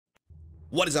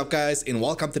What is up, guys, and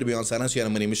welcome to the BeyondStandards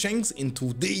channel. My name is Shanks, and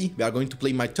today we are going to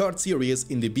play my third series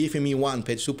in the BFME1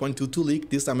 patch 2.22 league,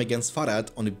 this time against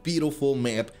Farad on a beautiful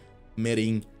map,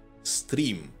 Meeting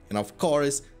Stream. And of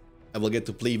course, I will get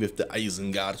to play with the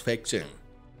Isengard faction.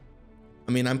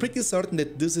 I mean, I'm pretty certain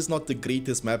that this is not the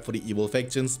greatest map for the evil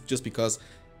factions, just because,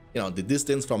 you know, the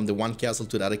distance from the one castle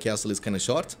to the other castle is kind of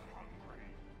short.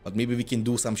 But maybe we can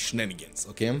do some shenanigans,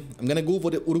 okay? I'm gonna go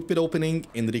for the Uruk pit opening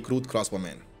and recruit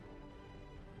crossbowmen.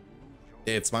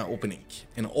 That's my opening.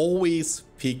 And always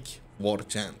pick War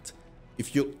Chant.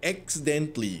 If you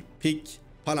accidentally pick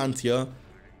Palantir,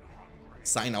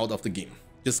 sign out of the game.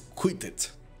 Just quit it.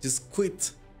 Just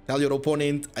quit. Tell your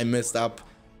opponent, I messed up.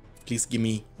 Please give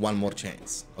me one more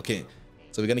chance. Okay,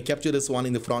 so we're gonna capture this one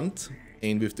in the front.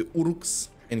 And with the Uruks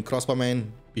and crossbowmen,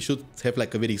 we should have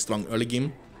like a very strong early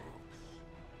game.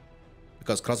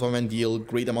 Because crossbowmen deal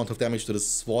great amount of damage to the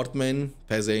swordmen,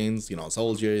 peasants, you know,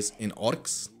 soldiers, and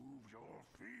orcs.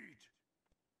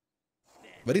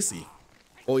 Where is he?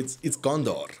 Oh, it's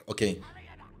Gondor. Okay.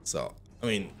 So, I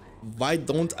mean, why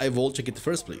don't I wall check it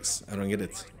first, please? I don't get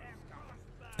it.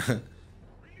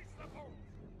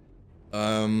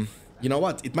 You know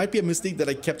what? It might be a mistake that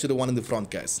I capture the one in the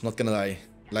front, guys. Not gonna lie.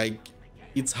 Like,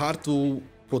 it's hard to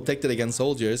protect it against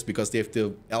soldiers because they have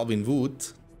the Elven Wood.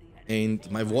 And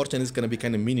my war chant is gonna be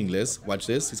kind of meaningless. Watch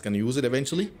this. He's gonna use it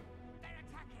eventually.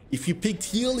 If you picked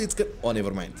heal, it's gonna... Oh,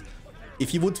 never mind. If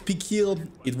he would pick heal,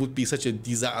 it would be such a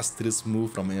disastrous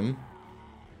move from him.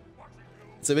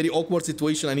 It's a very awkward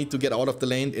situation. I need to get out of the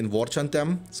land and war chant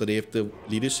them, so they have the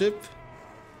leadership.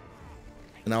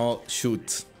 Now,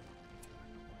 shoot.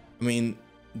 I mean,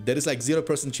 there is like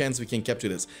 0% chance we can capture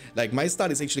this. Like, my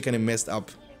start is actually kind of messed up.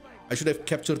 I should have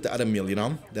captured the other mill, you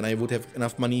know? Then I would have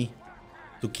enough money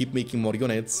to keep making more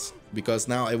units. Because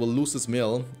now I will lose this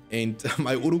mill, and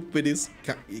my Uruk pit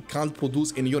can't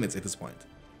produce any units at this point.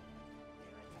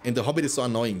 And the Hobbit is so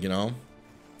annoying, you know?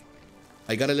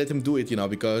 I gotta let him do it, you know,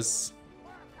 because...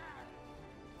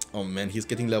 Oh man, he's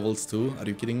getting levels too. Are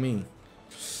you kidding me?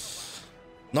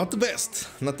 Not the best.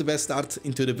 Not the best start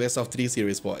into the best of 3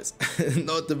 series, boys.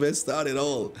 Not the best start at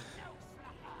all.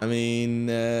 I mean...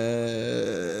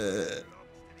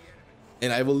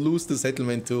 And I will lose the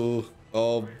settlement too.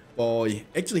 Oh boy.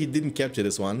 Actually, he didn't capture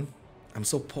this one. I'm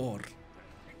so poor.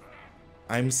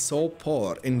 I'm so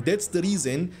poor, and that's the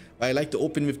reason why I like to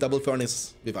open with double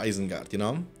furnace with Isengard, you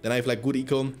know? Then I have like good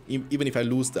eco, even if I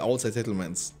lose the outside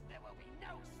settlements.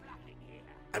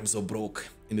 I'm so broke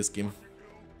in this game.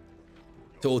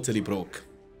 Totally broke.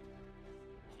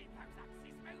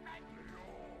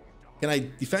 Can I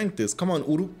defend this? Come on,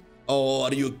 Uruk. Oh,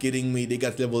 are you kidding me? They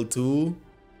got level 2.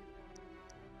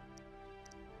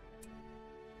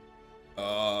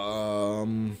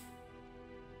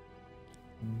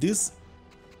 This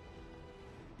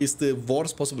is the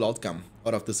worst possible outcome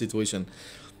out of the situation.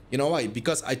 You know why?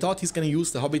 Because I thought he's gonna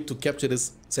use the Hobbit to capture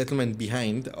this settlement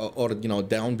behind or you know,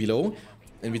 down below.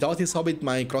 And without his Hobbit,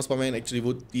 my crossbowman actually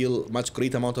would deal much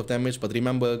greater amount of damage. But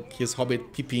remember, his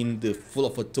Hobbit, Pippin, the full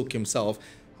of a took himself,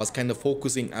 was kind of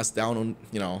focusing us down on,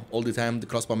 you know, all the time the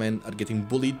crossbowmen are getting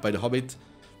bullied by the Hobbit.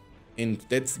 And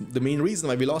that's the main reason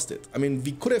why we lost it. I mean,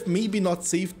 we could have maybe not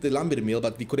saved the lumber mill,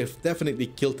 but we could have definitely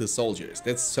killed the soldiers.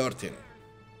 That's certain.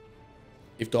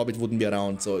 If the Hobbit wouldn't be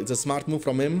around. So it's a smart move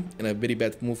from him and a very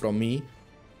bad move from me.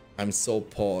 I'm so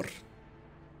poor.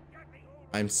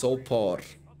 I'm so poor.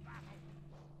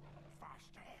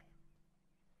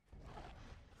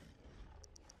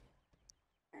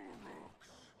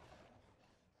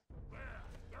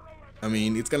 I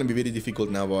mean, it's gonna be very difficult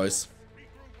now, boys.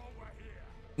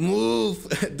 Move!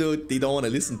 Dude, they don't want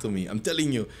to listen to me. I'm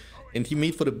telling you. And he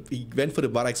went for the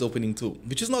barracks opening too.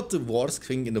 Which is not the worst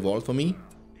thing in the world for me.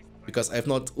 Because I have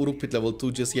not Uruk pit level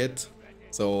 2 just yet.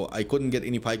 So I couldn't get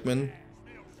any pikemen.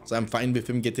 So I'm fine with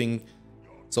him getting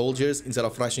soldiers instead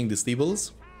of rushing the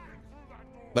stables.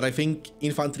 But I think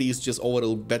infantry is just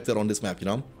overall better on this map, you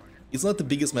know? It's not the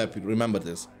biggest map, remember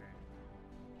this.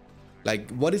 Like,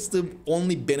 what is the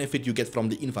only benefit you get from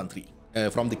the infantry?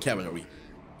 From the cavalry?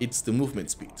 It's the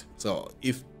movement speed. So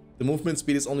if the movement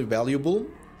speed is only valuable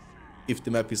if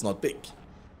the map is not big.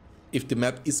 If the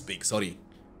map is big, sorry.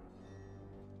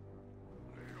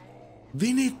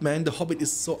 Win it, man. The Hobbit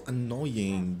is so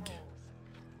annoying.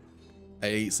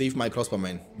 I saved my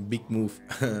crossbowman. Big move.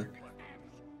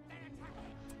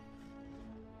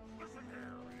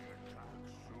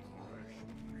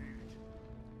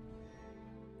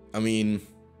 I mean...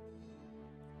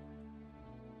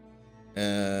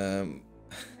 I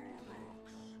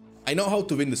know how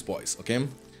to win this, boys, okay?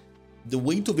 The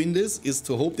way to win this is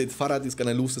to hope that Farad is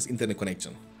gonna lose his internet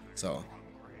connection. So,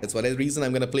 That's for that reason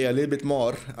I'm gonna play a little bit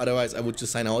more. Otherwise, I would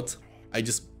just sign out. I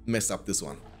just messed up this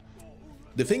one.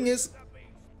 The thing is,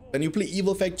 when you play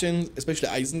evil factions, especially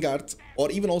Isengard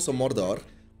or even also Mordor,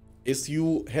 is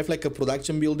you have like a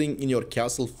production building in your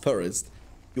castle first.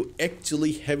 You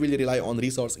actually heavily rely on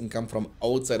resource income from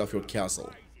outside of your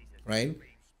castle, right?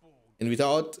 And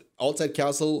without outside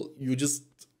castle, you just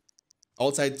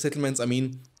outside settlements. I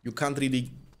mean, you can't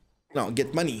really,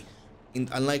 get money. And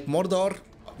unlike Mordor,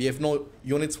 we have no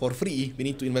units for free. We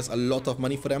need to invest a lot of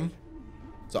money for them.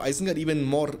 So Isengard even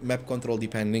more map control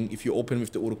depending if you open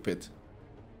with the Uruk pit.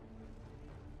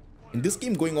 In this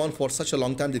game going on for such a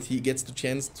long time that he gets the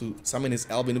chance to summon his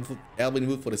Elven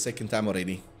Wood for the second time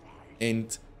already.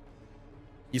 And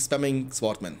he's spamming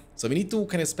Swordmen. So we need to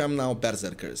kind of spam now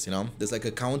Berserkers, There's like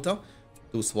a counter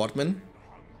to Swordmen.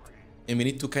 And we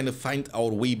need to kind of find our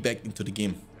way back into the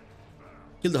game.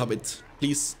 Kill the Hobbit,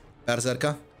 please,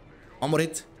 Berserker. One more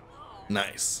hit.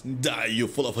 Nice. Die, you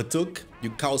full of a took.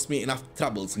 You caused me enough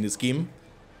troubles in this game.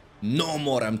 No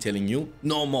more, I'm telling you.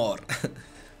 No more.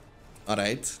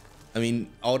 Alright. I mean,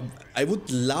 I would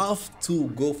love to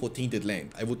go for Tainted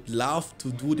Land. I would love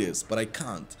to do this, but I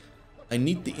can't. I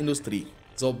need the industry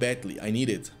so badly. I need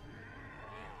it.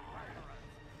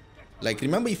 Like,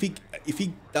 remember, if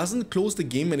he doesn't close the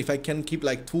game and if I can keep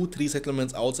like 2-3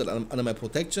 settlements outside under my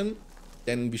protection,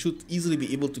 then we should easily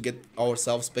be able to get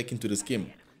ourselves back into this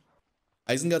game.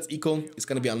 Isengard's eco is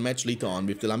going to be unmatched later on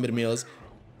with the lumber mills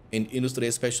and industry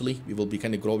especially. We will be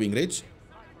kind of growing rich.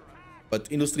 But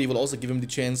industry will also give him the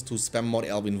chance to spam more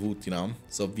Elven Wood,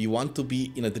 So we want to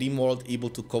be in a dream world able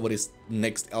to cover his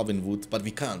next Elven Wood, but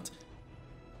we can't.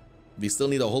 We still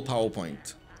need a whole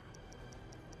PowerPoint.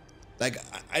 Like,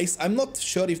 I'm not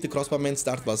sure if the crossbowman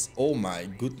start was... Oh my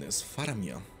goodness,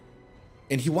 Faramir.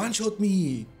 And he one-shot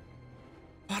me.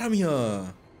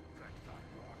 Faramir.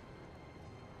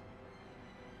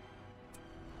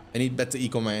 I need better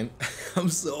eco, man. I'm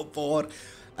so poor.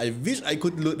 I wish I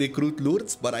could recruit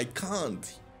lords, but I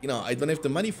can't. I don't have the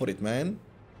money for it, man.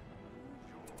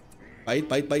 Bite.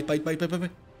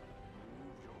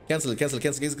 Cancel it.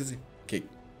 Okay,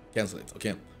 cancel it.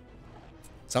 Okay.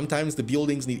 Sometimes the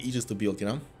buildings need ages to build,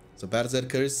 So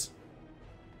Berserkers.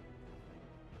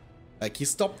 Like, he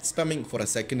stopped spamming for a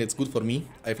second. It's good for me.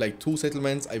 I have like 2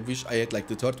 settlements. I wish I had like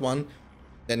the 3rd one.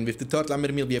 Then with the 3rd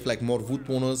lumber mill, we have like more wood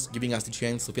bonus, giving us the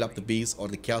chance to fill up the base or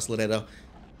the castle rather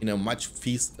in a much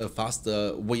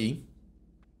faster way.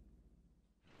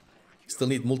 Still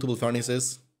need multiple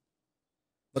furnaces.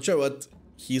 Not sure what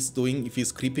he's doing, if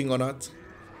he's creeping or not.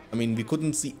 I mean, we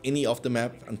couldn't see any of the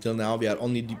map until now. We are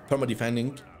only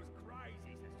perma-defending.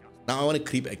 Now I want to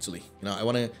creep actually. I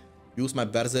want to use my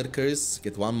Berserkers,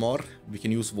 get 1 more. We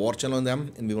can use War Channel on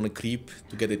them, and we want to creep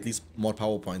to get at least more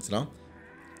power points, So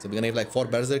we're gonna have like 4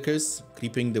 Berserkers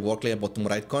creeping the Warclay bottom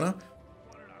right corner.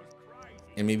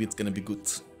 And maybe it's gonna be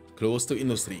good. Close to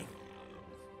industry.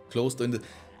 Close to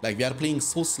like, we are playing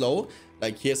so slow.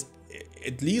 Like, he has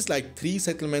at least like 3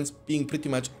 settlements being pretty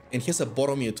much, and here's a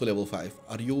Boromir to level 5.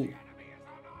 Are you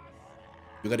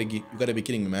gotta be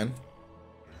kidding me, man.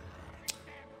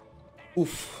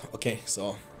 Oof. Okay,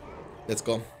 so let's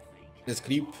go. Let's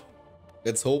creep.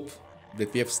 Let's hope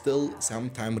that we have still some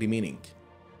time remaining.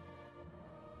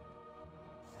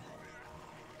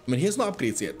 I mean, here's no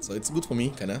upgrades yet, so it's good for me,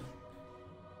 kinda.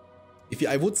 If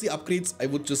I would see upgrades, I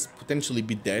would just potentially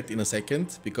be dead in a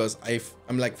second, because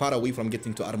I'm like far away from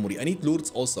getting to armory. I need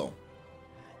lords also.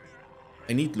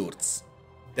 I need lords.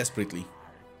 Desperately.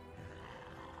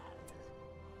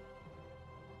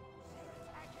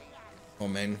 Oh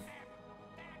man.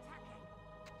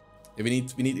 Yeah, we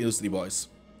need industry, boys.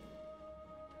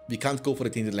 We can't go for a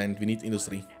Tainted Land. We need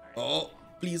industry. Oh,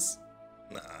 please.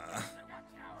 Nah.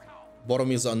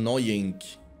 Boromir is annoying.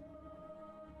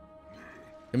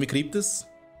 Can we creep this?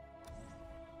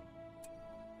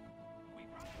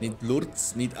 Need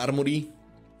lords, need armory.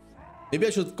 Maybe I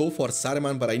should go for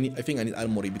Saruman, but I think I need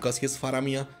armory because his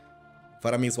Faramir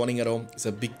is 1 arrow. It's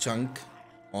a big chunk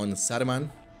on Saruman.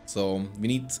 So we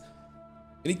need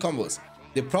combos.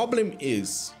 The problem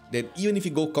is that even if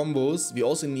you go combos, we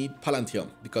also need Palantir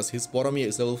because his Boromir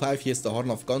is level 5. He has the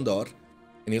Horn of Gondor,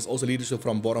 and he has also leadership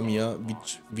from Boromir,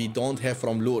 which we don't have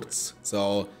from Lords.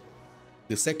 So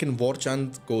the second war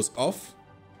chant goes off,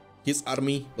 his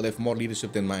army will have more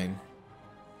leadership than mine.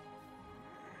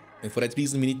 And for that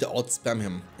reason, we need to outspam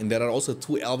him. And there are also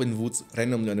 2 Elven Woods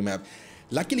randomly on the map.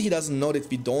 Luckily, he doesn't know that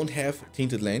we don't have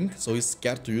Tainted Land, so he's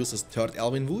scared to use his 3rd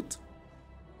Elven Wood.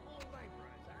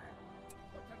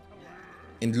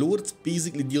 And Lord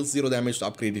basically deals 0 damage to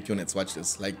upgraded units. Watch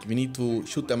this. Like, we need to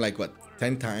shoot them like, what,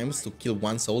 10 times to kill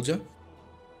 1 soldier?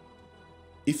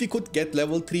 If we could get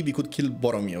level 3, we could kill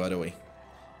Boromir, by the way.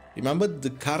 Remember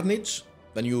the Carnage,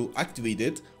 when you activate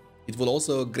it, it will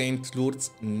also grant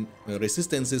Lord's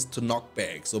resistances to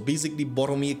knockback. So basically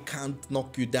Boromir can't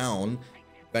knock you down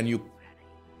when you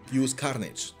use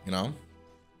Carnage, you know?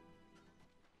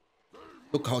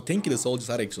 Look how tanky the soldiers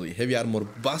are actually. Heavy armor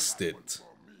busted.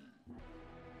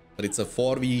 But it's a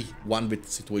 4v1 with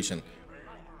situation.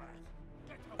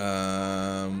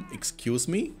 Excuse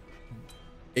me?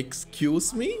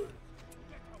 Excuse me?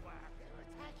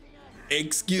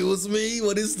 Excuse me?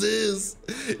 What is this?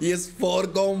 He has 4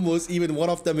 combos, even one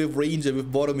of them with Ranger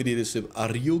with Boromir leadership.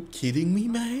 Are you kidding me,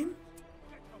 man?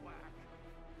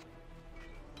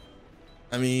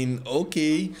 I mean,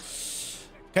 okay.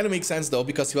 Kind of makes sense though,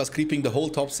 because he was creeping the whole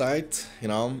top side, you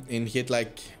know, and he had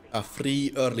like a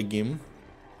free early game.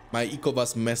 My eco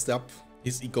was messed up.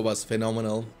 His eco was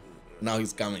phenomenal. Now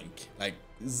he's coming. Like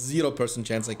 0%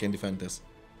 chance I can defend this.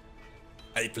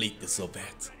 I played this so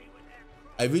bad.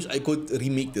 I wish I could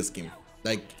remake this game.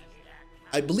 Like,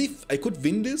 I believe I could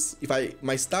win this if I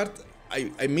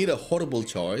made a horrible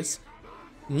choice.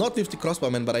 Not with the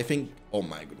crossbowman, but I think, oh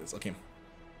my goodness, okay. You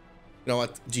know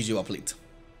what? GG, well played.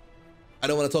 I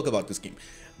don't want to talk about this game.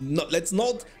 No,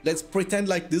 let's pretend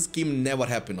like this game never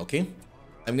happened, okay?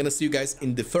 I'm gonna see you guys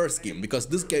in the first game, because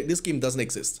this game doesn't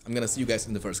exist. I'm gonna see you guys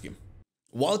in the first game.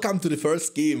 Welcome to the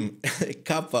first game,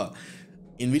 Kappa,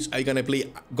 in which I'm gonna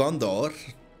play Gondor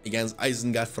against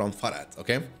Isengard from Farad,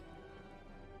 okay?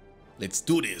 Let's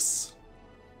do this.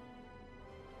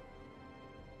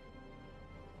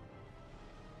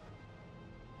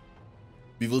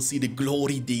 We will see the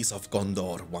glory days of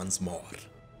Gondor once more.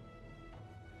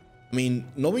 I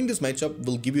mean, knowing this matchup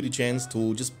will give you the chance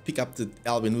to just pick up the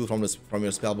Elven Wood from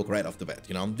your spellbook right off the bat,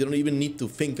 you know? You don't even need to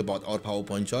think about our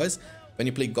PowerPoint choice. When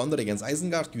you play Gondor against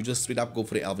Isengard, you just straight up go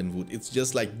for the Elven Wood. It's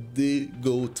just like the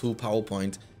go-to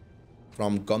PowerPoint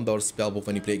from Gondor's spellbook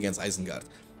when you play against Isengard.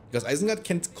 Because Isengard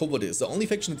can't cover this. The only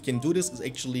faction that can do this is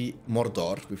actually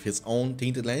Mordor with his own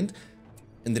Tainted Land.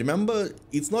 And remember,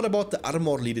 it's not about the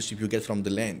armor leadership you get from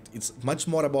the land. It's much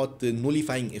more about the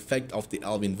nullifying effect of the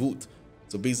Elven Wood.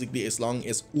 So basically, as long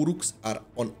as Uruks are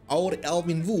on our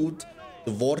Elven Wood,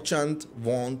 the war chant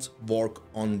won't work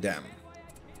on them.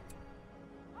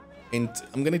 And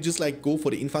I'm gonna just like go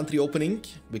for the infantry opening,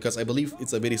 because I believe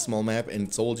it's a very small map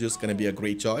and soldiers gonna be a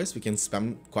great choice. We can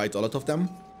spam quite a lot of them.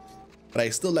 But I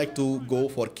still like to go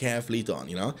for Cav later on,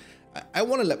 you know? I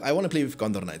wanna play with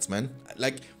Gondor Knights, man.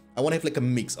 Like, I wanna have like a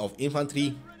mix of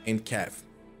infantry and Cav.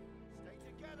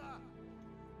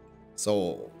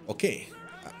 So, okay.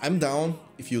 I'm down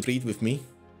if you trade with me.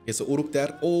 There's a Uruk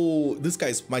there. Oh, this guy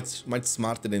is much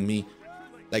smarter than me.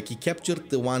 Like, he captured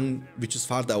the one which is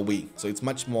farther away. So it's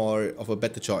much more of a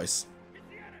better choice.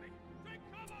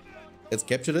 Let's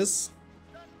capture this.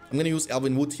 I'm gonna use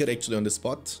Elven Wood here actually on the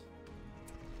spot.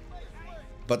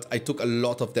 But I took a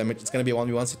lot of damage. It's gonna be a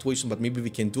 1v1 situation, but maybe we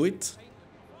can do it.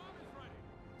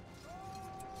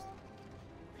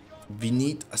 We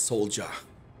need a soldier.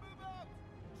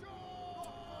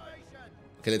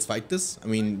 Okay, let's fight this. I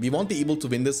mean, we won't be able to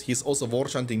win this. He's also war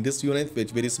chanting this unit, which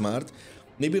is very smart.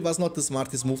 Maybe it was not the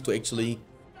smartest move to actually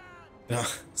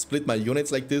split my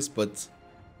units like this, but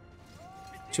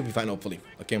should be fine, hopefully.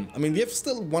 Okay, I mean, we have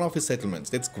still one of his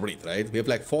settlements. That's great, right? We have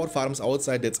like 4 farms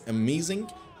outside. That's amazing.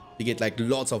 We get like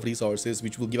lots of resources,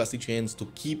 which will give us the chance to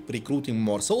keep recruiting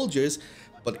more soldiers.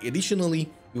 But additionally,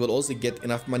 we will also get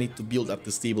enough money to build up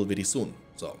the stable very soon.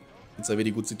 So it's a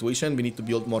very good situation. We need to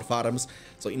build more farms.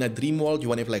 So in a dream world, you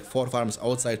want to have like 4 farms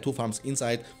outside, 2 farms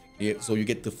inside. Yeah, so you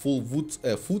get the full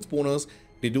food bonus,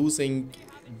 reducing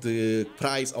the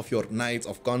price of your Knights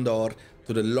of Gondor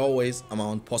to the lowest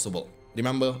amount possible.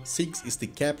 Remember, 6 is the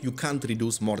cap. You can't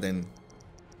reduce more than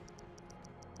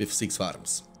with 6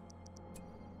 farms.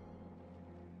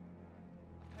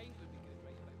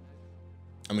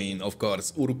 I mean, of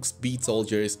course, Uruks beat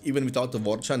soldiers. Even without the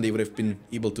war chant, they would have been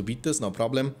able to beat this, no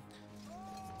problem.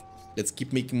 Let's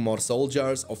keep making more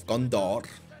soldiers of Gondor.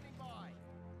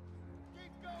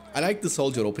 I like the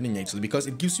soldier opening actually, because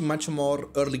it gives you much more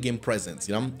early game presence,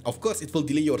 you know? Of course, it will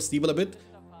delay your stable a bit,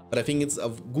 but I think it's a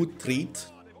good trait.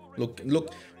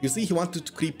 Look, you see he wanted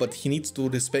to creep, but he needs to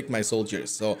respect my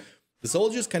soldiers. So the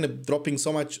soldiers kind of putting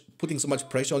so much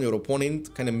pressure on your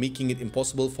opponent, kind of making it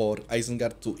impossible for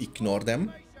Isengard to ignore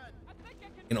them.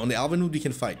 And on the Elven Wood, we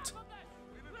can fight.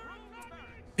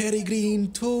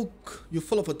 Peregrine Took, you're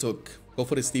full of a took. Go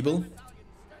for the stable.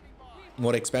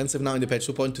 More expensive now in the patch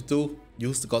 2.22.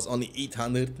 Used to cost only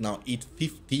 800, now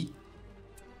 850.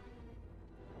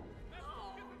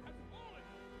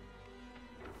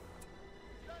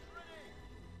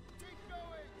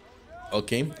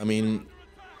 Okay, I mean,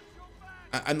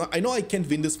 I know I can't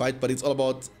win this fight, but it's all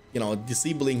about, you know,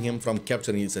 disabling him from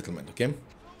capturing his settlement. Okay,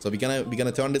 so we're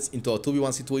gonna turn this into a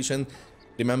 2v1 situation.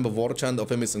 Remember, War Chant of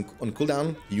him is on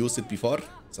cooldown. He used it before,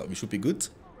 so we should be good.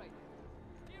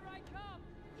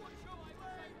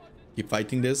 Keep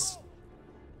fighting this.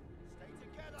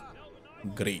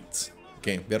 Great.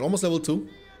 Okay, we're almost level 2.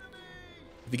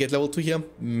 If we get level 2 here,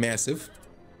 massive.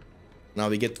 Now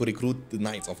we get to recruit the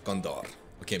Knights of Gondor.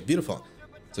 Okay, beautiful.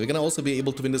 So we're gonna also be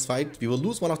able to win this fight. We will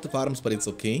lose one of the farms, but it's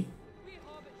okay.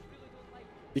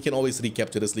 We can always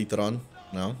recapture this later on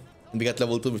now. And we get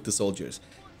level 2 with the soldiers.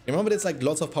 Remember, there's like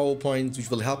lots of power points which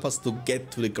will help us to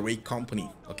get to the Great Company,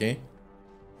 okay?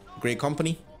 Great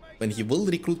Company, when he will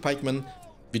recruit pikemen,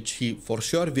 which he for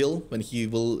sure will when he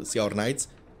will see our knights,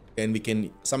 and we can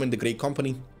summon the Great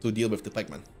Company to deal with the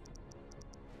pikemen.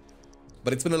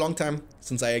 But it's been a long time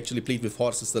since I actually played with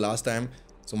horses the last time,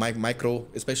 so my micro,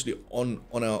 especially on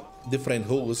a different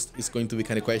host, is going to be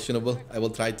kind of questionable. I will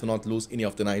try to not lose any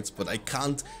of the knights, but I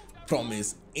can't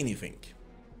promise anything.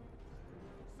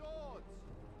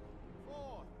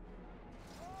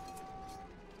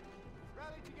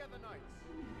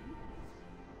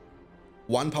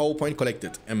 One power point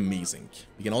collected. Amazing.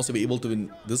 We can also be able to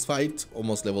win this fight.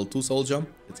 Almost level 2 soldier.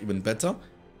 It's even better.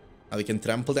 Now we can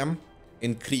trample them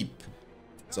and creep.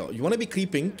 So you want to be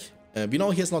creeping. We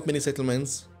know he has not many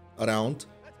settlements around.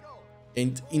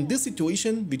 And in this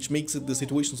situation, which makes the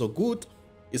situation so good,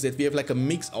 is that we have like a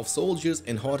mix of soldiers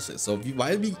and horses. So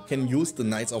while we can use the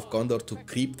Knights of Gondor to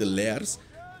creep the lairs,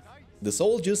 the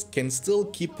soldiers can still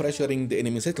keep pressuring the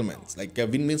enemy settlements, like a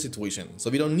win-win situation.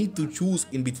 So we don't need to choose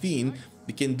in between.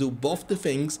 We can do both the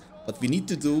things, but we need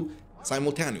to do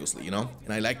simultaneously, you know?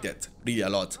 And I like that really a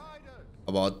lot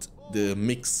about the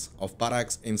mix of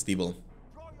barracks and stable.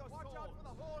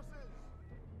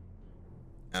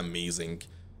 Amazing.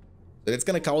 So that's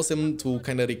gonna cause him to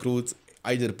kind of recruit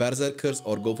either berserkers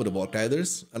or go for the warg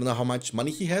riders. I don't know how much money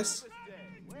he has,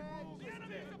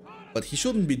 but he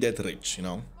shouldn't be that rich, you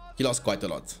know? He lost quite a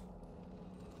lot.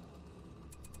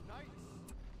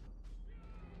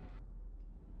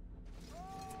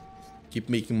 Keep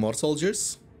making more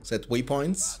soldiers. Set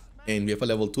waypoints. And we have a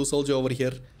level 2 soldier over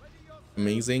here.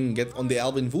 Amazing. Get on the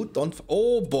Elven Wood. Don't...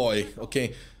 Oh boy.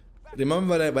 Okay.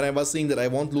 Remember when I was saying that I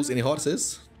won't lose any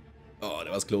horses? Oh,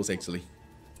 that was close actually.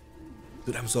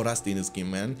 Dude, I'm so rusty in this game,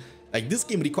 man. Like, this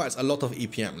game requires a lot of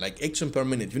APM. Like, action per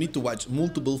minute. You need to watch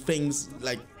multiple things.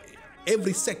 Like,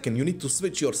 every second you need to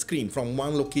switch your screen from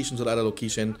one location to the other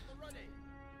location.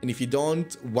 And if you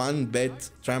don't, one bad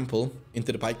trample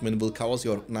into the pikemen will cause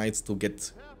your knights to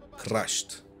get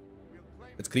crushed.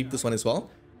 Let's creep this one as well.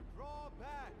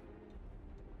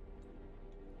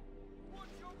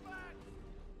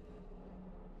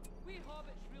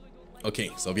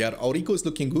 Okay, so our Rico is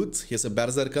looking good. He has a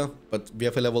berserker, but we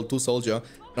have a level 2 soldier.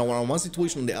 Now, on one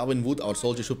situation on the Elven Wood, our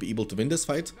soldier should be able to win this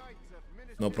fight.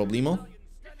 No problemo.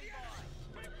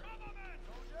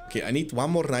 Okay, I need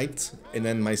one more knight, and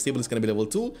then my stable is gonna be level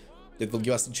 2. That will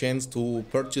give us a chance to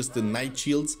purchase the knight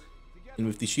shields. And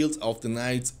with the shields of the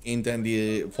knights and then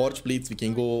the forge blades, we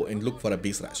can go and look for a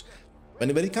base rush.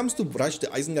 When it comes to rush the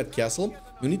Isengard castle,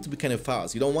 you need to be kind of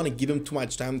fast. You don't want to give him too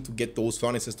much time to get those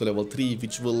furnaces to level 3,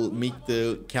 which will make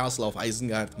the castle of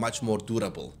Isengard much more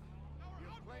durable.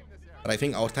 But I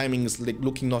think our timing is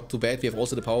looking not too bad. We have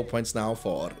also the power points now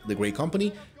for the Grey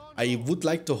Company. I would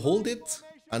like to hold it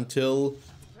until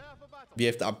we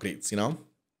have the upgrades, you know?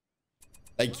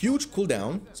 Like, huge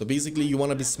cooldown. So basically you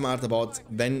want to be smart about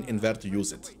when and where to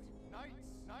use it.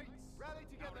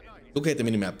 Look at the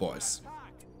minimap, boys.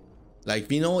 Like,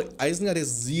 we know Isengard has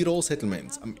 0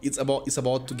 settlements. It's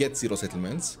about to get 0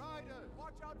 settlements.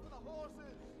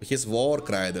 He has warg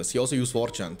riders. He also used war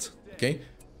chant. Okay,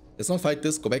 let's not fight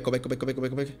this. Go back.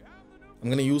 I'm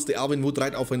gonna use the Elven Wood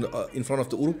right off in front of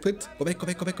the Uruk pit. Go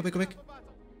back.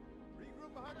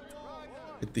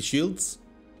 Hit the shields.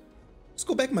 Just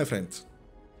go back, my friend.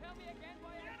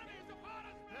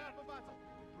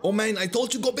 Oh man, I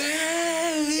told you go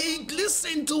back!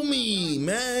 Listen to me,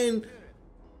 man!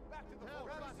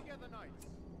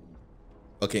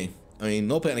 Okay, I mean,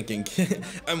 no panicking.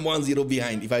 I'm 1-0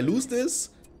 behind. If I lose this,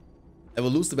 I will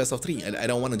lose the best of 3. I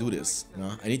don't want to do this.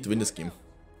 No, I need to win this game.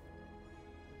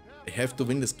 I have to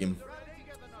win this game.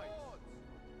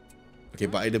 Okay,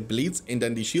 buy the blades and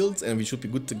then the shields, and we should be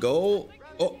good to go.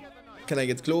 Oh, can I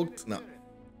get cloaked? No.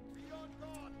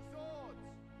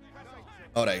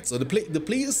 Alright, so the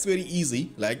play is very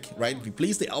easy. Like, right, we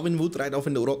place the Elven Wood right off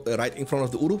in the right in front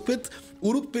of the Uruk pit.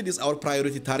 Uruk pit is our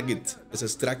priority target as a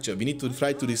structure. We need to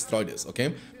try to destroy this,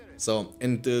 okay? So,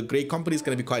 and the Grey Company is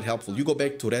gonna be quite helpful. You go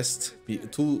back to rest.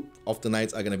 2 of the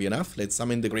knights are gonna be enough. Let's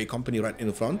summon the Grey Company right in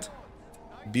the front.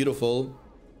 Beautiful.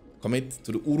 Commit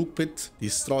to the Uruk pit.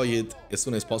 Destroy it as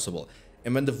soon as possible.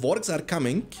 And when the Vorks are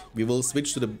coming, we will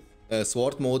switch to the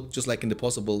sword mode just like in the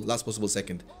last possible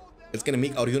second. It's gonna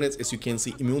make our units, as you can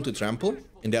see, immune to trample,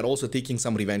 and they're also taking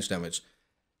some revenge damage.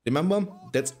 Remember,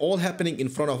 that's all happening in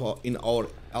front of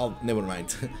our never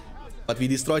mind. But we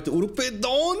destroyed the Uruk pit.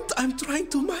 Don't! I'm trying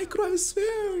to micro, I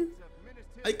swear.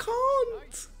 I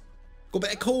can't. Go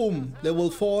back home. Level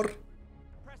 4.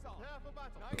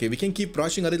 Okay, we can keep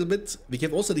rushing a little bit. We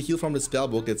have also the heal from the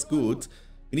spellbook. That's good.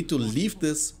 We need to leave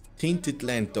this tainted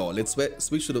land though. Let's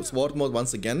switch to the sword mode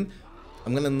once again.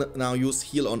 I'm gonna now use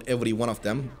heal on every one of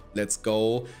them. Let's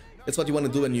go. That's what you want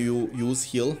to do when you use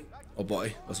heal. Oh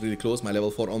boy, was really close. My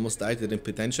level 4 almost died. Didn't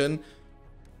pay attention.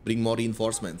 Bring more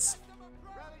reinforcements.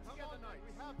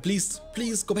 Please,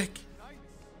 please go back.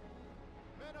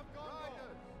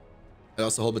 I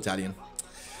lost the whole battalion.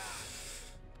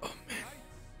 Oh man,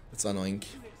 that's annoying.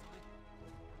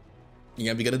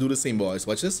 Yeah, we gotta do the same, boys.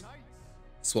 Watch this.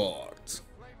 Sword.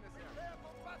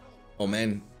 Oh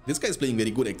man, this guy is playing very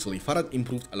good actually. Farad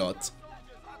improved a lot.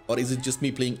 Or is it just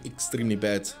me playing extremely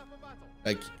bad?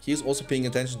 Like, he's also paying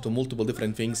attention to multiple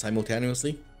different things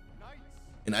simultaneously.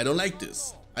 And I don't like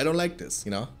this. I don't like this,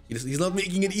 you know? He's not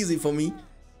making it easy for me.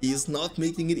 He's not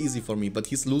making it easy for me. But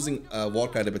he's losing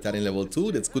Warcry battalion level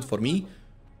 2. That's good for me.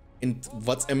 And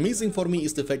what's amazing for me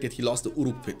is the fact that he lost the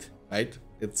Uruk pit, right?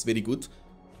 It's very good.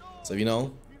 So, you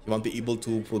know, he won't be able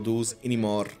to produce any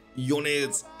more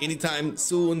units anytime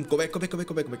soon. Go back, go back, go back,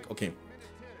 go back, go back. Okay.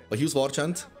 But here's War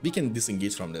Chant. We can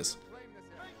disengage from this.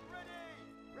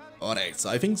 Alright, so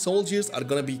I think soldiers are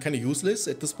gonna be kind of useless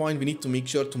at this point. We need to make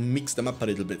sure to mix them up a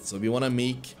little bit. So we want to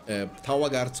make a Tower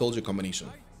Guard soldier combination.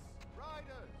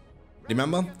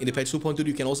 Remember, in the patch 2.2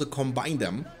 you can also combine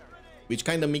them, which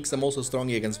kind of makes them also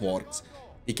strongly against wargs.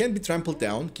 He can be trampled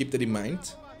down, keep that in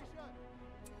mind.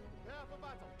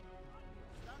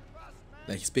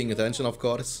 Like, he's paying attention, of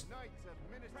course.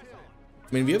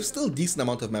 I mean, we have still decent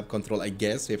amount of map control, I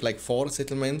guess. We have like 4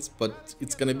 settlements, but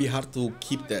it's gonna be hard to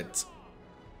keep that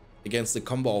against the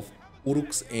combo of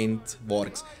Uruks and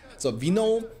Wargs. So we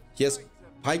know he has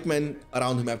pikemen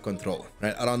around the map control,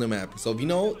 right? Around the map. So we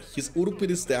know his Uruk pit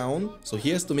is down, so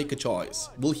he has to make a choice.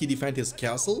 Will he defend his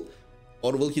castle,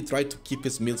 or will he try to keep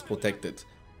his mills protected?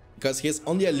 Because he has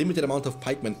only a limited amount of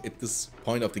pikemen at this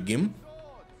point of the game,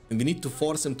 and we need to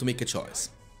force him to make a choice.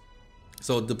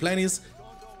 So the plan is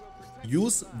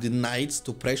use the knights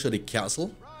to pressure the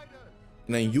castle,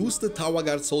 and then use the Tower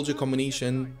Guard soldier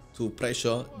combination to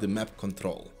pressure the map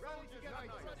control.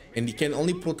 And he can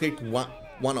only protect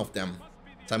one of them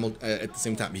at the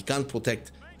same time. He can't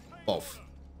protect both.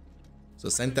 So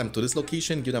send them to this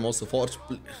location, give them also forge.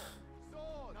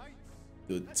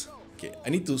 Good. Okay, I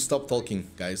need to stop talking,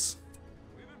 guys.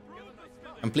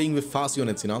 I'm playing with fast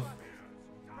units, you know.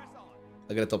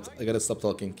 I gotta stop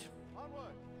talking.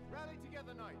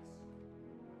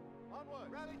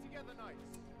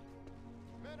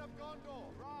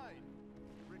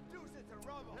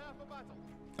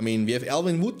 I mean, we have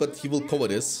Alvin Wood, but he will cover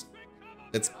this.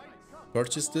 Let's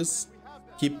purchase this.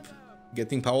 Keep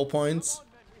getting power points.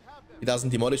 He doesn't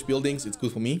demolish buildings. It's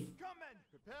good for me.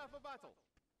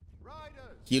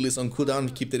 Heal is on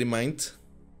cooldown. Keep that in mind.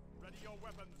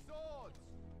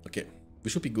 Okay,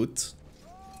 we should be good.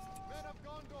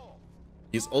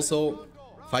 He's also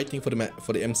fighting for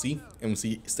the MC.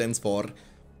 MC stands for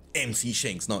MC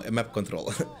Shanks. No, a map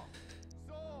control.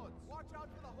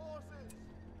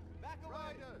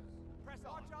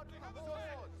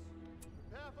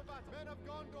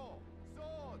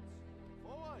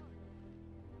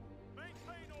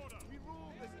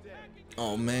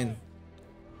 Oh man.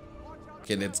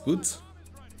 Okay, that's good.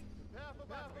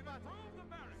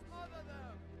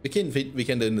 We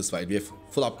can win this fight. We have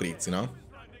full upgrades, you know.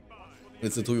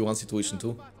 It's a 2v1 situation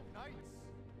too.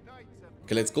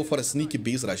 Okay, let's go for a sneaky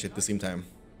base rush at the same time.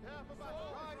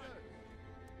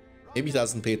 Maybe he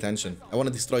doesn't pay attention. I want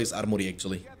to destroy his armory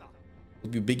actually. It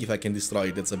would be big if I can destroy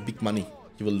it. That's a big money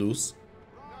he will lose.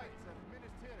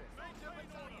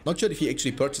 Not sure if he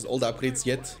actually purchased all the upgrades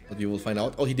yet, but we will find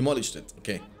out. Oh, he demolished it.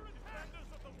 Okay.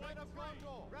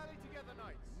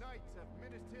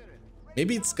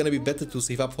 Maybe it's gonna be better to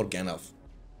save up for Gandalf.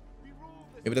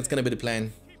 Maybe that's gonna be the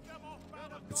plan.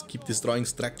 Let's keep destroying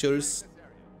structures.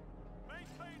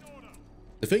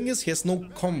 The thing is, he has no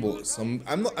combos.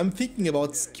 I'm thinking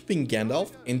about skipping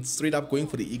Gandalf and straight up going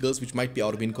for the Eagles, which might be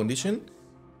our win condition.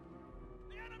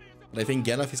 But I think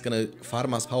Gandalf is gonna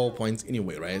farm us power points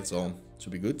anyway, right? So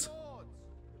should be good.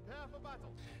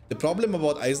 The problem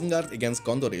about Isengard against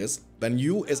Gondor is when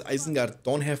you as Isengard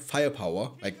don't have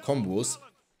firepower like combos,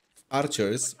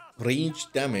 archers, range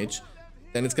damage,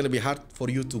 then it's gonna be hard for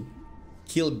you to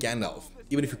kill Gandalf,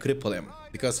 even if you cripple him,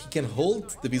 because he can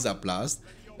hold the Wizard Blast.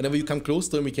 Whenever you come close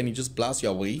to him, he can just blast you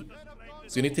away.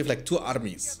 So you need to have like two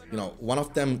armies, you know, one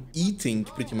of them eating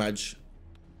pretty much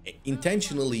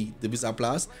intentionally the Wizard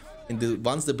Blast, and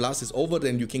once the blast is over,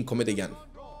 then you can commit again.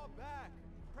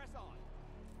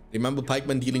 Remember,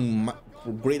 pikeman dealing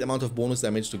great amount of bonus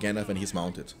damage to Gandalf when he's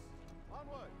mounted.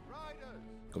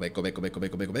 Go back, go back, go back, go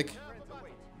back, go back, go back.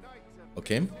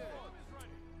 Okay.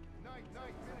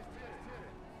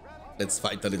 Let's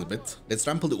fight a little bit. Let's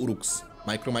trample the Uruks.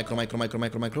 Micro, micro, micro, micro,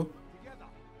 micro, micro.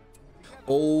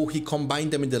 Oh, he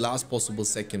combined them in the last possible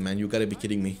second, man. You gotta be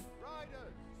kidding me.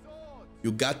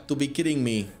 You got to be kidding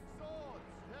me.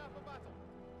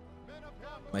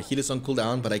 My heal is on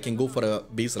cooldown, but I can go for a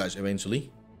base rush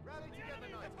eventually.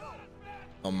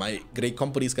 Oh, my Great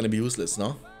Company is gonna be useless,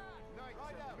 no?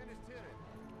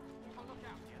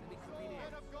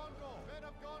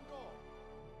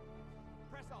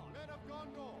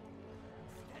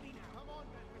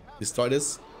 Destroy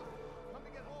this.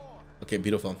 Okay,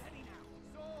 beautiful.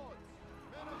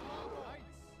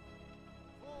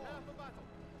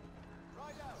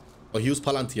 Oh, he used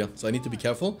Palantir, so I need to be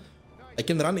careful. I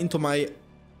can run into my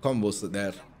combos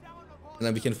there, and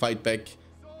then we can fight back.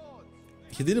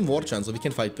 He didn't war chant, so we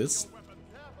can fight this.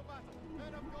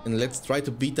 And let's try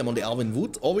to beat them on the Elven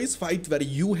Wood. Always fight where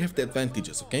you have the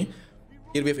advantages, okay?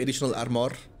 Here we have additional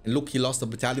armor. And look, he lost a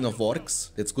battalion of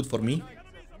orcs. That's good for me.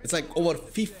 It's like over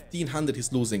 1500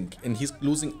 he's losing. And he's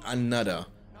losing another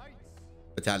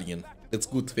battalion. That's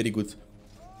good, very good.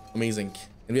 Amazing.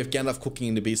 And we have Gandalf cooking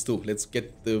in the base too. Let's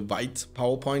get the white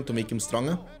power point to make him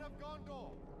stronger.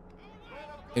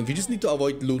 And we just need to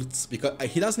avoid lords, because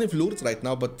he doesn't have lords right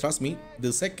now, but trust me,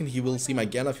 the second he will see my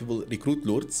Gandalf, he will recruit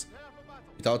lords.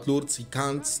 Without lords, he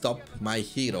can't stop my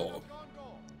hero.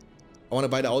 I want to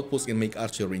buy the outpost and make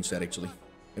archer range there actually.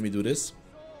 Let me do this.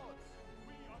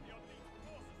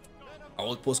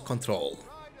 Outpost control.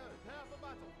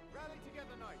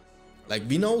 Like,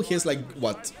 we know he has like,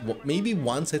 what maybe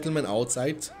one settlement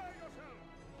outside.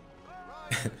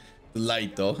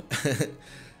 Light though.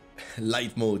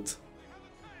 Light mode.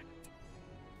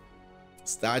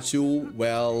 Statue,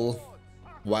 well.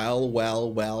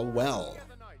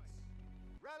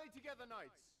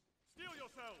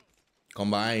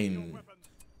 Combine.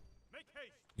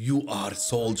 You are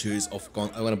soldiers of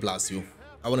Gon. I want to blast you.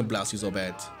 I want to blast you so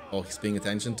bad. Oh, he's paying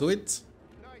attention to it.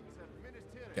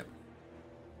 Yeah.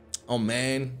 Oh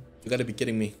man, you gotta be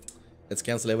kidding me. Let's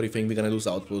cancel everything. We're gonna lose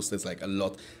outposts. That's like a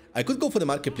lot. I could go for the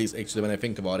marketplace actually when I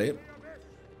think about it.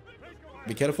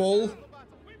 Be careful.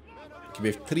 Okay,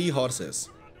 we have 3 horses.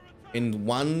 And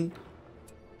 1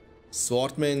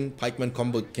 swordman pikeman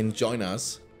combo can join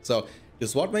us. So the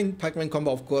swordman pikeman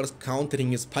combo, of course,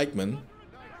 countering his pikeman.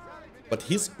 But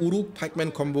his Uruk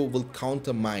pikeman combo will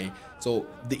counter my. So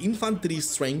the infantry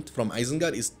strength from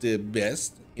Isengard is the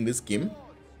best in this game.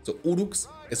 So Uruks,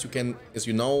 as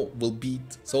you know, will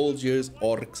beat soldiers,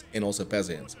 orcs, and also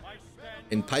peasants.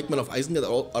 And pikemen of Isengard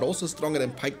are also stronger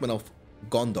than pikemen of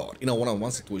Gondor, in a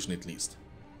one-on-one situation at least.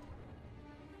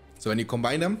 So when you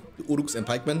combine them, the Uruks and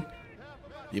pikemen,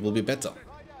 they will be better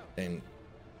than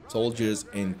soldiers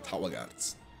and tower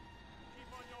guards.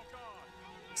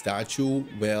 Statue,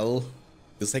 well,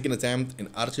 the second attempt, an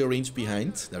archer range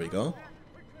behind. There we go.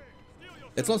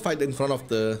 Let's not fight in front of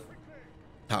the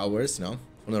towers, you know,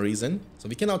 for no reason. So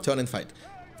we can now turn and fight.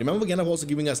 Remember, Gandalf also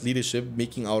giving us leadership,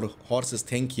 making our horses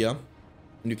tankier.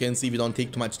 And you can see we don't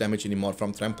take too much damage anymore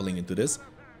from trampling into this.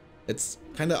 Let's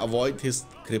kind of avoid his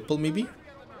cripple, maybe.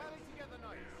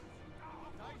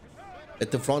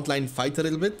 Let the front line fight a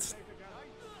little bit.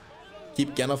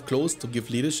 Keep Gandalf close to give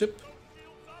leadership.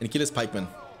 And kill his pikemen.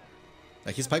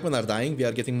 Like, his pikemen are dying. We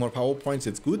are getting more power points.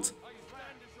 It's good.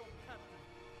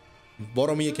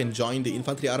 Boromir can join the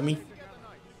infantry army.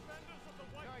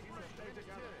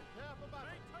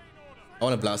 I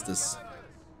want to blast this.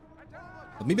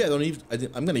 But maybe I don't need.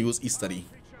 I'm going to use Istari.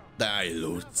 Die,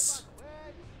 lords.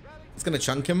 It's going to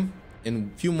chunk him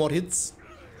in a few more hits.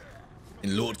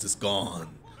 And lords is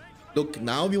gone. Look,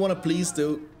 now we want to place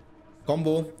the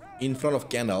combo in front of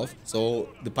Gandalf, so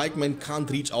the pikemen can't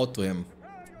reach out to him.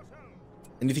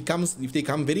 And if they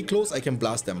come very close, I can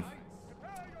blast them.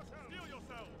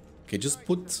 Okay, just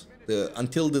put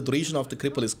until the duration of the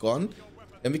cripple is gone,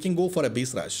 then we can go for a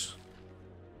base rush.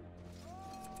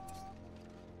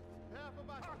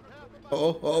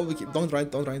 Don't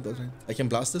run. I can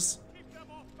blast this.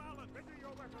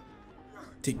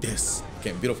 Take this.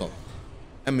 Okay, beautiful.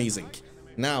 Amazing.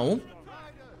 Now,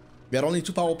 we are only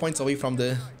 2 power points away from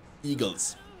the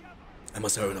Eagles. I'm a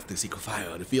servant of the secret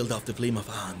fire, the field of the flame of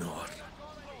Anor.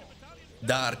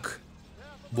 Dark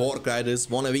War Riders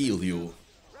wanna wheel you.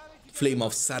 Flame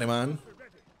of Saruman.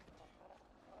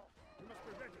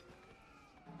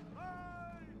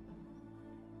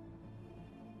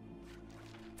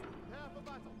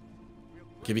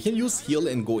 Okay, we can use heal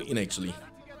and go in actually.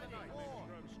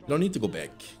 Don't need to go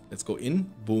back. Let's go in.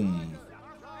 Boom.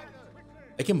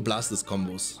 I can blast these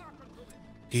combos.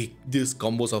 Okay, these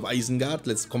combos of Isengard.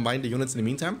 Let's combine the units in the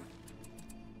meantime.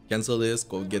 Cancel this.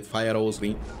 Go get fire arrows.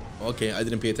 Okay, I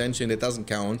didn't pay attention. That doesn't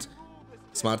count.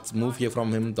 Smart move here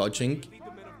from him. Dodging.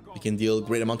 We can deal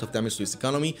great amount of damage to his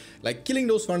economy. Like killing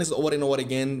those furnaces over and over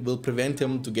again will prevent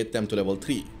him to get them to level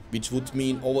 3. Which would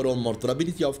mean overall more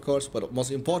durability, of course. But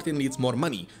most importantly, it's more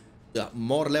money. The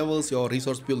more levels your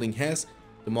resource building has,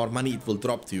 the more money it will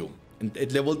drop to you. And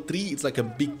at level 3, it's like a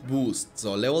big boost.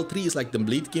 So level 3 is like the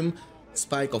Bleed Kim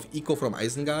spike of eco from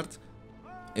Isengard.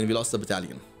 And we lost the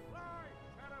battalion.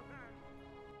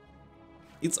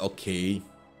 It's okay.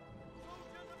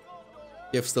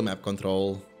 You have still map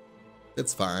control.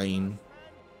 That's fine.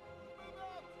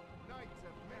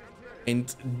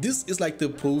 And this is like the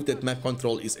proof that map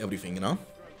control is everything, you know?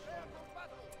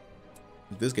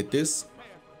 Get this.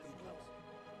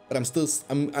 But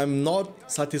I'm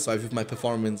not satisfied with my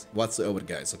performance whatsoever,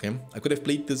 guys, okay? I could have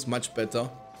played this much better.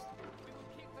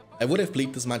 I would have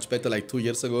played this much better like 2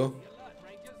 years ago.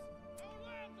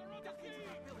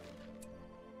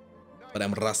 But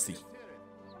I'm rusty.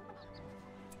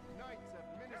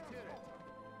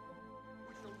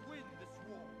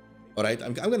 Alright,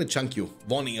 I'm gonna chunk you.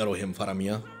 Wounding arrow him,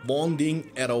 Faramir. Wounding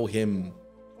arrow him.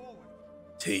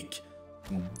 Take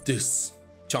this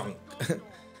chunk.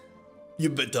 You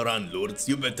better run, lords.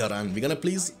 You better run. We're gonna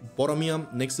place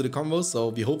Boromir next to the convo, so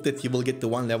we hope that he will get the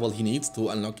 1 level he needs to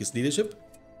unlock his leadership.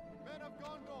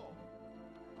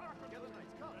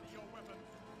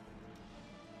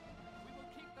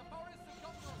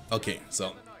 Okay,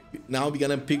 so now we're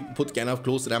gonna put Gandalf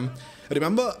close to them.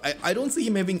 Remember, I don't see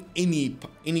him having any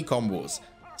combos.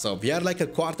 So we are like a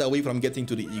quarter away from getting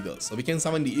to the Eagles. So we can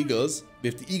summon the Eagles.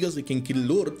 With the Eagles, we can kill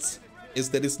Lords, as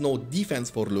there is no defense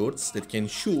for Lords that can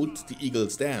shoot the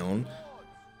Eagles down.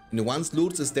 And once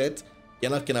Lords is dead,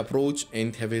 Gandalf can approach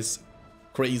and have his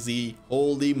crazy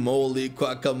holy moly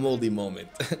guacamole moment.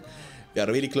 We are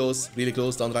really close, really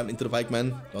close. Don't run into the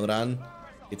pikeman. Don't run.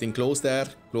 Getting close there,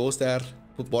 close there.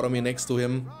 Put Boromir next to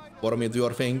him. Boromir, do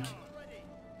your thing.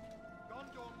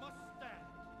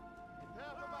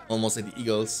 Almost at the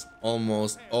Eagles.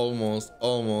 Almost, almost,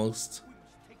 almost.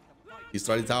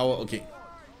 Destroy the tower. Okay.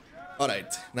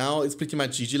 Alright. Now it's pretty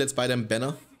much GG. Let's buy them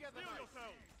banner.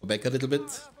 Go back a little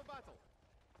bit.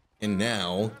 And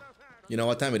now, you know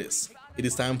what time it is. It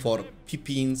is time for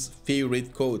Pippin's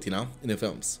favorite quote, you know, in the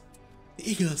films. The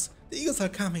Eagles are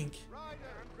coming.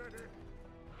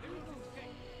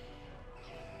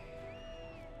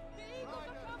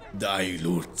 Die,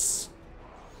 lords.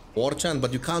 War chant,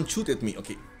 but you can't shoot at me.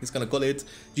 Okay, he's gonna call it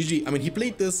GG. I mean, he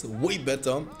played this way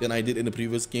better than I did in the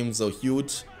previous game, so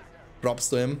huge props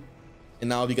to him. And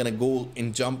now we're gonna go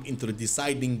and jump into the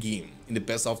deciding game in the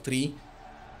best of 3.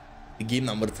 The game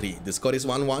number 3. The score is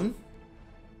 1-1.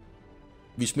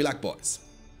 Wish me luck, boys.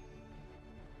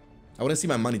 I wanna see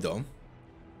my money though.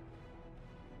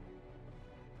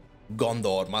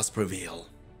 Gondor must prevail.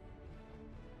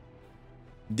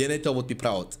 Denethor would be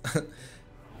proud.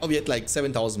 Oh, we had like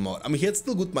 7,000 more. I mean, he had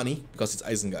still good money because it's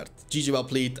Isengard. GG, well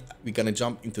played. We're gonna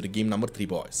jump into the game number 3,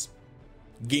 boys.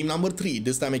 Game number 3.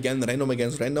 This time again, random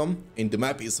against random. And the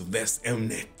map is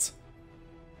West-Emnet.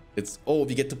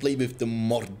 We get to play with the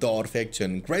Mordor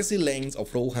faction. Grassy lands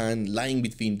of Rohan lying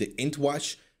between the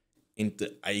Entwash and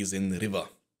the Eisen River.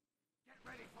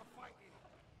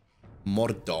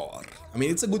 Mordor. I mean,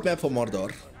 it's a good map for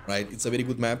Mordor, right? It's a very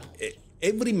good map.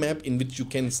 Every map in which you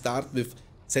can start with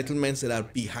settlements that are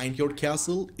behind your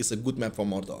castle is a good map for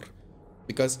Mordor.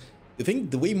 Because I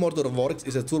think the way Mordor works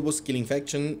is a turbo scaling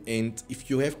faction, and if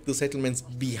you have the settlements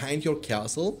behind your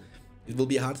castle, it will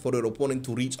be hard for your opponent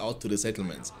to reach out to the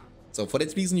settlements. So for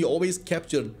that reason, you always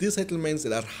capture the settlements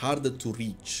that are harder to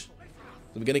reach.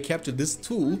 So we're gonna capture this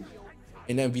too,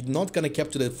 and then we're not gonna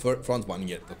capture the front one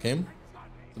yet, okay?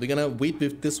 So we're gonna wait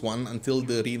with this one until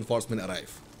the reinforcement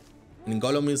arrive. And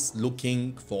Gollum is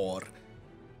looking for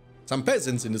some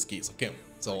peasants in this case, okay?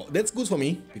 So that's good for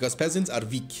me, because peasants are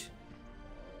weak.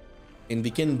 And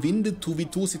we can win the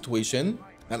 2v2 situation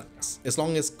as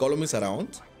long as Gollum is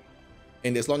around,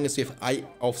 and as long as we have Eye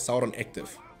of Sauron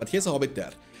active. But here's a Hobbit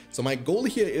there. So my goal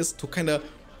here is to kind of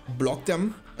block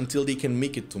them until they can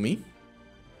make it to me.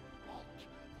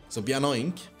 So be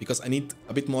annoying, because I need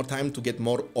a bit more time to get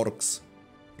more orcs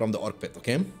from the orc pit,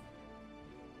 okay?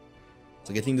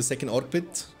 So getting the second orc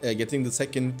pit, getting the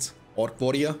second Orc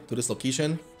Warrior to this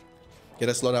location. Get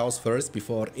a slaughterhouse first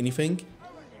before anything.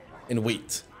 And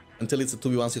wait until it's a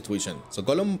 2v1 situation. So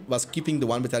Golem was keeping the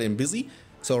 1 battalion busy.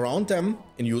 So round them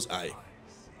and use I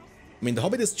mean, the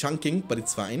Hobbit is chunking, but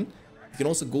it's fine. You can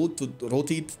also go to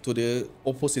rotate to the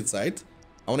opposite side.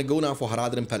 I want to go now for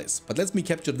Haradrim Palace. But let me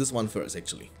capture this one first,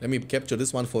 actually. Let me capture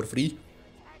this one for free.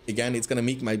 Again, it's going to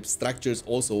make my structures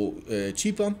also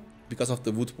cheaper because of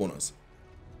the wood bonus.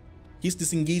 He's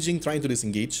disengaging, trying to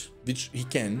disengage, which he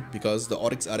can because the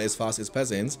orcs are as fast as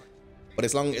peasants. But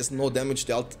as long as no damage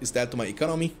is dealt to my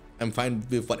economy, I'm fine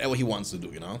with whatever he wants to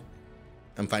do, you know?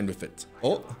 I'm fine with it.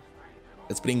 Oh,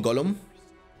 let's bring Gollum.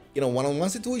 You know, one-on-one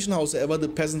situation, however, the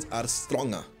peasants are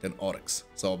stronger than orcs.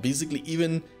 So basically,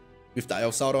 even with the Eye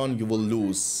of Sauron, you will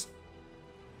lose.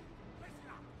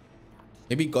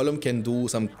 Maybe Gollum can do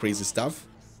some crazy stuff.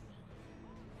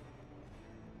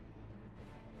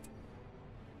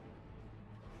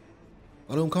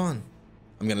 Gollum, come on.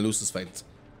 I'm gonna lose this fight.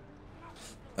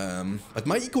 But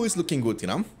my eco is looking good, you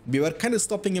know. We were kind of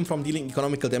stopping him from dealing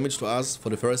economical damage to us for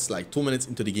the first like 2 minutes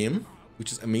into the game,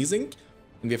 which is amazing.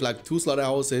 And we have like 2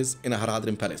 slaughterhouses in a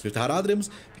Haradrim Palace. With the Haradrims,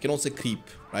 we can also creep,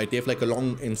 right? They have like a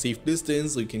long and safe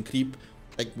distance, so you can creep.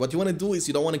 Like what you want to do is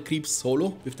you don't want to creep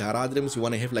solo with the Haradrims. You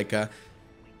want to have like a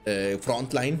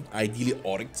front line, ideally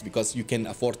orcs, because you can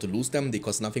afford to lose them. They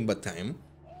cost nothing but time.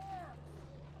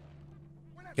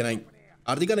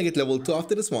 Are they gonna get level 2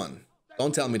 after this one?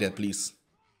 Don't tell me that, please.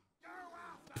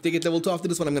 If they get level 2 after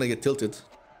this one, I'm gonna get tilted.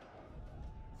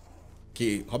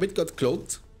 Okay, Hobbit got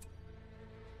cloaked.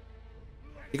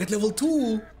 They got level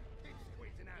 2.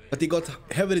 But they got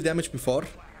heavily damaged before.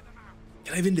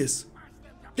 Can I win this?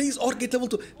 Please, Orc, get level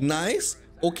 2. Nice.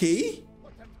 Okay.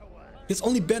 There's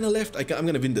only banner left. I'm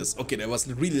gonna win this. Okay, that was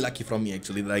really lucky from me,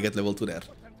 actually, that I got level 2 there.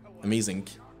 Amazing.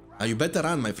 You better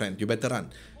run, my friend. You better run.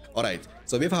 Alright,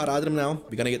 so we have Haradrim now.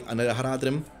 We're gonna get another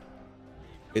Haradrim.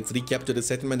 Let's recapture the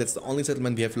settlement. That's the only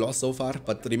settlement we have lost so far.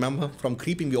 But remember, from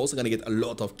creeping, we're also gonna get a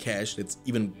lot of cash. That's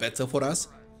even better for us.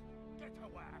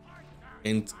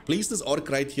 And place this orc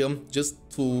right here just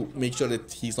to make sure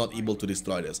that he's not able to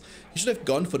destroy this. He should have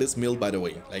gone for this mill, by the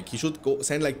way. Like, he should go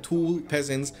send like 2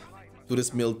 peasants to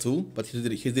this mill too, but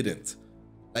he didn't.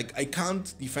 Like, I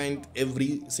can't defend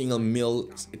every single mill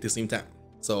at the same time.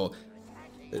 So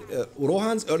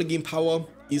Rohan's early game power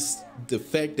is the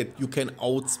fact that you can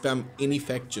outspam any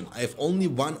faction. I have only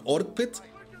 1 orc pit,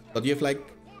 but you have like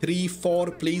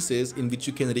 3-4 places in which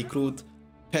you can recruit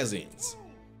peasants.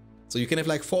 So you can have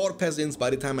like 4 peasants by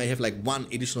the time I have like 1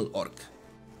 additional orc.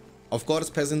 Of course,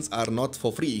 peasants are not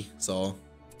for free, so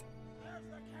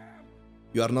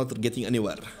you are not getting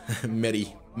anywhere.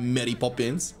 Merry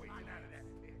Poppins.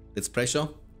 Let's pressure.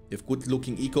 We have good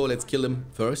looking eco. Let's kill him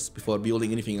first before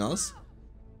building anything else.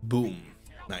 Boom.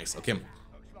 Nice. Okay.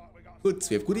 Good.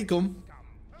 We have good eco.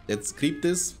 Let's creep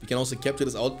this. We can also capture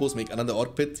this outpost, make another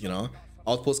orc pit, you know.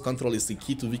 Outpost control is the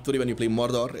key to victory when you play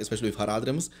Mordor, especially with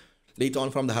Haradrims. Later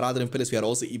on from the Haradrim Palace, we are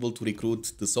also able to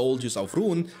recruit the soldiers of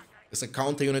Rune as a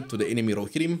counter unit to the enemy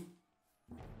Rohirrim.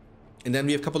 And then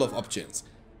we have a couple of options.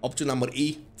 Option number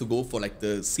A, to go for like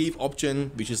the safe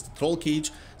option, which is the Troll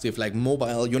Cage. So you have like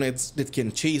mobile units that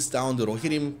can chase down the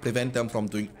Rohirrim, prevent them from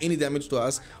doing any damage to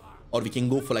us. Or we can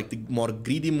go for like the more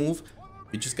greedy move,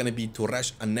 which is gonna be to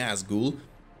rush a Nazgul.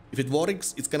 If it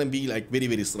works, it's gonna be like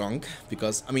very strong,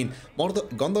 because I mean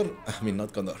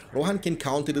Rohan can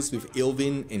counter this with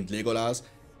Eowyn and Legolas,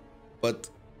 but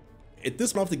at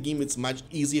this point of the game it's much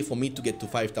easier for me to get to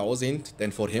 5,000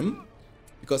 than for him,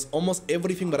 because almost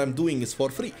everything that I'm doing is for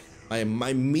free.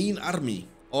 My main army,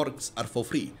 orcs, are for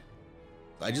free.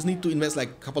 So I just need to invest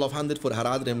like a couple of hundred for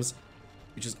Haradrims,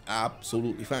 which is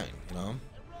absolutely fine, you know.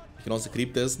 You can also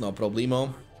creep this, no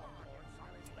problemo.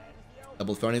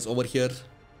 Double furnace over here.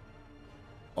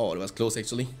 Oh, it was close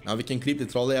actually. Now we can creep the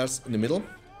troll layers in the middle.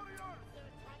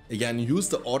 Again, use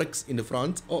the orcs in the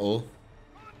front. Uh-oh.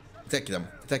 Attack them.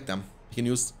 Attack them. You can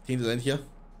use Tainted Land here.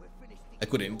 I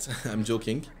couldn't. I'm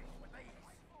joking.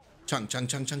 Chunk.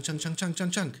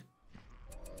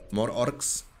 More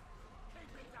orcs.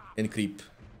 And creep.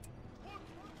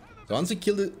 So once we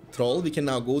kill the troll, we can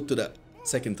now go to the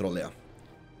second troll layer.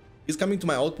 He's coming to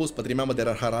my outpost, but remember there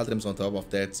are Haradrims on top of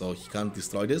that, so he can't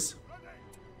destroy this.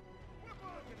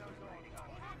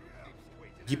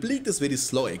 He played this very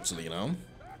slow actually, you know.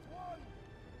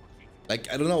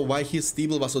 Like, I don't know why his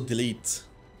stable was so delayed.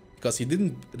 Because he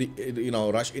didn't, you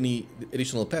know, rush any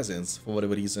additional peasants for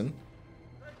whatever reason.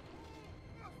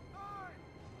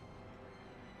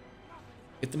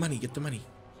 Get the money, get the money.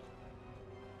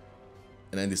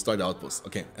 And then destroy the outpost.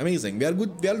 Okay, amazing. We are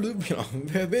good, you know,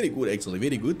 we are very good actually,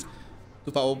 very good.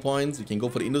 2 power points, we can go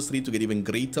for the industry to get even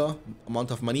greater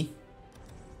amount of money.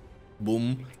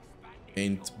 Boom.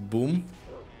 And boom.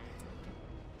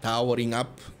 Towering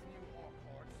up.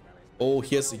 Oh,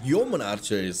 here's yeoman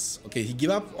archers. Okay, he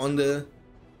give up on the...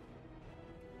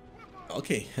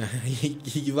 Okay,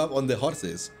 he give up on the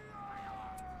horses.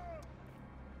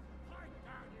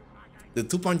 The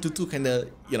 2.22 kind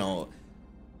of, you know,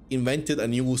 invented a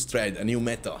new strat, a new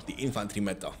meta, the infantry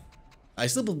meta. I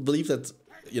still believe that,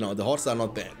 you know, the horses are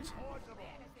not bad.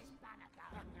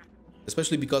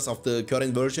 Especially because of the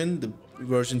current version, the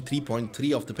version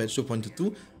 3.3 of the patch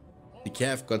 2.22. The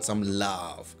cav got some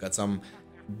love, got some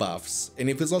buffs. And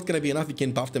if it's not gonna be enough, we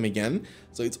can buff them again.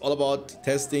 So it's all about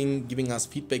testing, giving us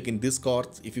feedback in Discord.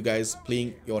 If you guys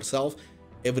playing yourself,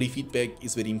 every feedback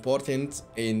is very important,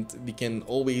 and we can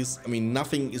always, I mean,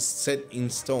 nothing is set in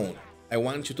stone. I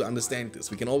want you to understand this.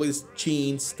 We can always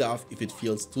change stuff if it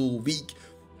feels too weak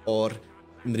or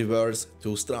in reverse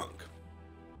too strong.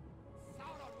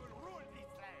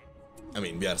 I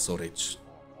mean, we are so rich.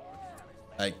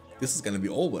 Like, this is gonna be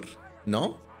over,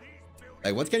 no?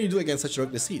 Like, what can you do against such a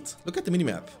reckless seat? Look at the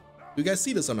minimap. Do you guys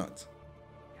see this or not?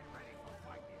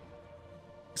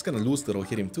 He's gonna lose the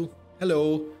Rohirrim too.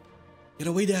 Hello. Get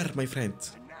away there, my friend.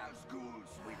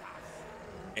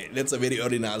 That's a very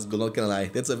early Nazgul, not gonna lie.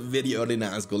 That's a very early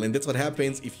Nazgul, and that's what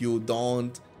happens if you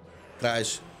don't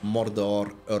crash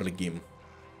Mordor early game.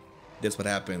 That's what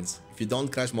happens if you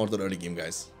don't crash Mordor early game,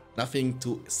 guys. Nothing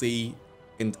to say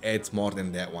and add more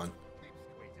than that one.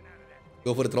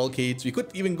 Go for the Troll Cage. We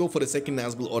could even go for the second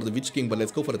Nazgul or the Witch King, but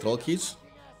let's go for the Troll Cage.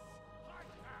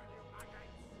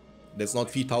 Let's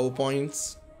not feed power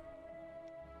points.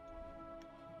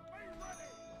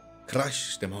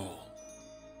 Crush them all.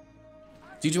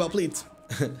 GG, well played.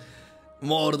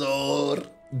 Mordor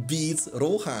beats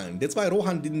Rohan. That's why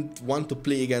Rohan didn't want to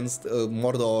play against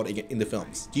Mordor in the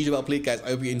films. GG, well played, guys. I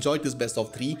hope you enjoyed this best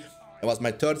of 3. It was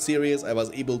my 3rd series. I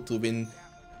was able to win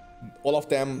all of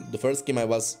them. The first time I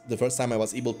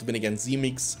was able to win against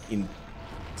Z-Mix.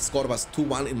 Score was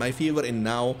 2-1 in my favor, and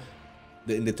now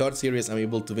in the 3rd series I'm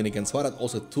able to win against Farad,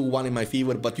 also 2-1 in my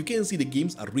favor. But you can see the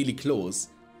games are really close.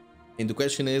 And the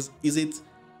question is it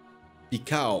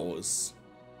because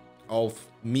of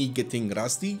me getting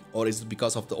rusty, or is it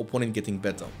because of the opponent getting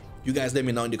better? You guys let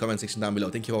me know in the comment section down below.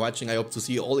 Thank you for watching. I hope to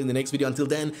see you all in the next video. Until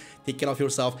then, take care of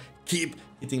yourself, keep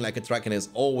hitting like a truck, and as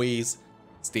always,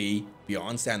 stay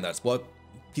beyond standards. But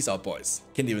peace out, boys.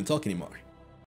 Can't even talk anymore.